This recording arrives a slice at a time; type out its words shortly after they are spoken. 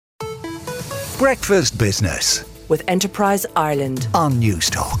Breakfast Business with Enterprise Ireland on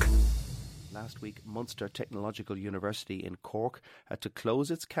Newstalk. Last week, Munster Technological University in Cork had to close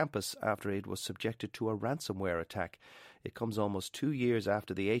its campus after it was subjected to a ransomware attack. It comes almost 2 years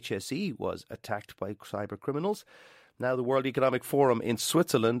after the HSE was attacked by cyber criminals. Now the World Economic Forum in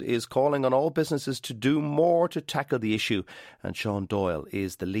Switzerland is calling on all businesses to do more to tackle the issue. And Sean Doyle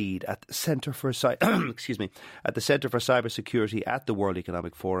is the lead at the Centre for Cybersecurity at the World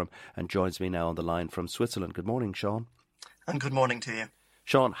Economic Forum and joins me now on the line from Switzerland. Good morning, Sean. And good morning to you.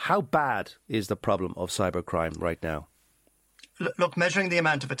 Sean, how bad is the problem of cybercrime right now? Look, measuring the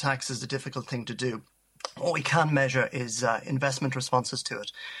amount of attacks is a difficult thing to do. What we can measure is investment responses to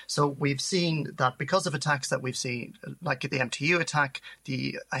it. So we've seen that because of attacks that we've seen, like the MTU attack,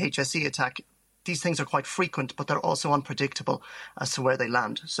 the HSE attack, these things are quite frequent, but they're also unpredictable as to where they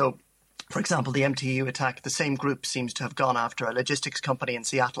land. So, for example, the MTU attack, the same group seems to have gone after a logistics company in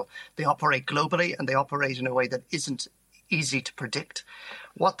Seattle. They operate globally and they operate in a way that isn't easy to predict.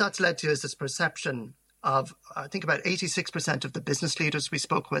 What that's led to is this perception of, I think, about 86% of the business leaders we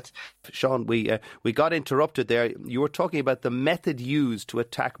spoke with. Sean, we got interrupted there. You were talking about the method used to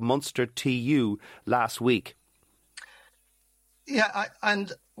attack Munster TU last week. Yeah,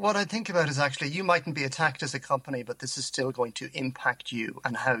 and what I think about is actually you mightn't be attacked as a company, but this is still going to impact you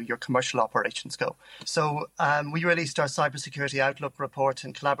and how your commercial operations go. So we released our Cybersecurity Outlook report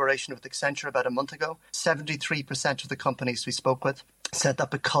in collaboration with Accenture about a month ago. 73% of the companies we spoke with said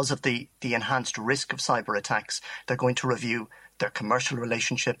that because of the enhanced risk of cyber attacks, they're going to review their commercial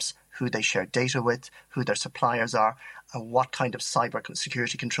relationships, who they share data with, who their suppliers are, and what kind of cyber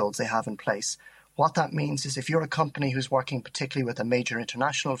security controls they have in place. What that means is if you're a company who's working particularly with a major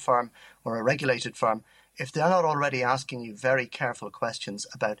international firm or a regulated firm, if they're not already asking you very careful questions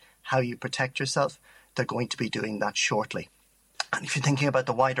about how you protect yourself, they're going to be doing that shortly. And if you're thinking about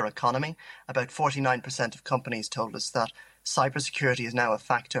the wider economy, about 49% of companies told us that cybersecurity is now a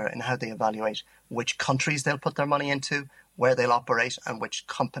factor in how they evaluate which countries they'll put their money into, where they'll operate and which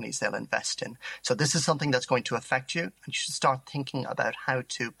companies they'll invest in. So this is something that's going to affect you, and you should start thinking about how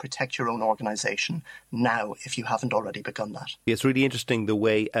to protect your own organisation now if you haven't already begun that. It's really interesting the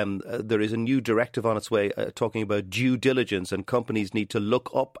way there is a new directive on its way talking about due diligence, and companies need to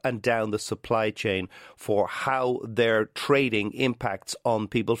look up and down the supply chain for how their trading impacts on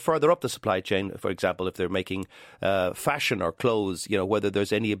people further up the supply chain. For example, if they're making fashion or clothes, whether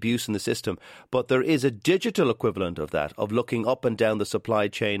there's any abuse in the system. But there is a digital equivalent of that, of looking up and down the supply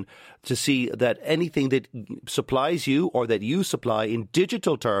chain to see that anything that supplies you or that you supply in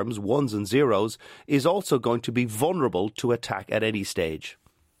digital terms, ones and zeros, is also going to be vulnerable to attack at any stage.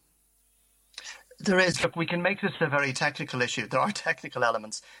 There is. Look, we can make this a very technical issue. There are technical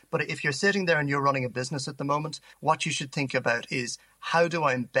elements. But if you're sitting there and you're running a business at the moment, what you should think about is how do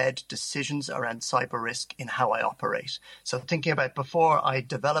I embed decisions around cyber risk in how I operate? So thinking about before I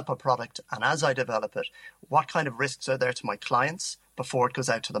develop a product and as I develop it, what kind of risks are there to my clients before it goes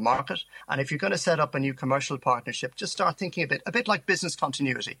out to the market? And if you're going to set up a new commercial partnership, just start thinking a bit like business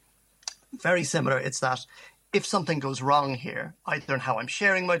continuity. Very similar. It's that if something goes wrong here, either in how I'm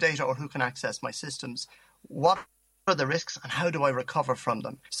sharing my data or who can access my systems, what are the risks and how do I recover from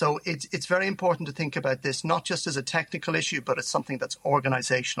them? So it's very important to think about this, not just as a technical issue, but as something that's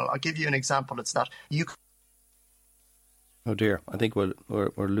organizational. I'll give you an example. It's that you... Oh dear, I think we're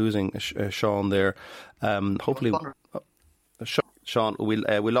losing Sean there. Hopefully... Sean, we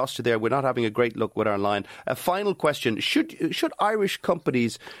lost you there. We're not having a great look with our line. A final question. Should Irish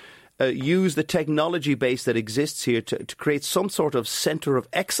companies use the technology base that exists here to create some sort of centre of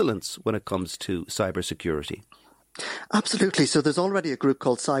excellence when it comes to cybersecurity? Absolutely. So there's already a group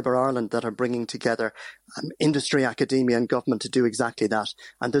called Cyber Ireland that are bringing together industry, academia and government to do exactly that.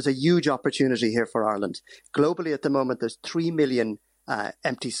 And there's a huge opportunity here for Ireland. Globally at the moment, there's 3 million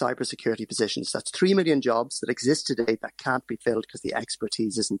empty cybersecurity positions. That's 3 million jobs that exist today that can't be filled because the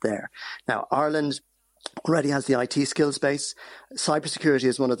expertise isn't there. Now, Ireland already has the IT skills base. Cybersecurity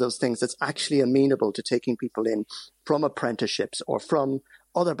is one of those things that's actually amenable to taking people in from apprenticeships or from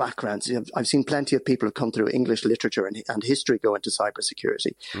other backgrounds. I've seen plenty of people who come through English literature and history go into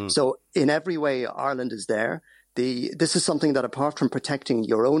cybersecurity. So in every way, Ireland is there. This is something that, apart from protecting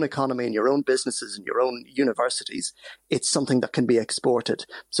your own economy and your own businesses and your own universities, it's something that can be exported.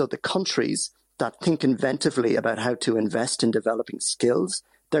 So the countries that think inventively about how to invest in developing skills,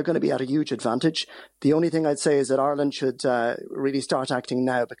 they're going to be at a huge advantage. The only thing I'd say is that Ireland should really start acting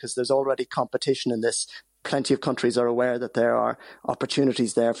now, because there's already competition in this. Plenty of countries are aware that there are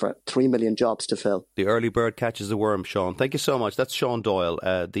opportunities there for 3 million jobs to fill. The early bird catches the worm, Sean. Thank you so much. That's Sean Doyle,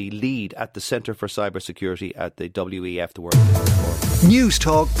 the lead at the Centre for Cybersecurity at the WEF, the World Economic Forum. News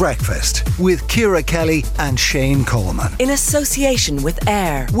Talk Breakfast with Ciara Kelly and Shane Coleman. In association with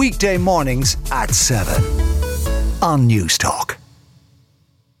AIR. Weekday mornings at 7 on News Talk.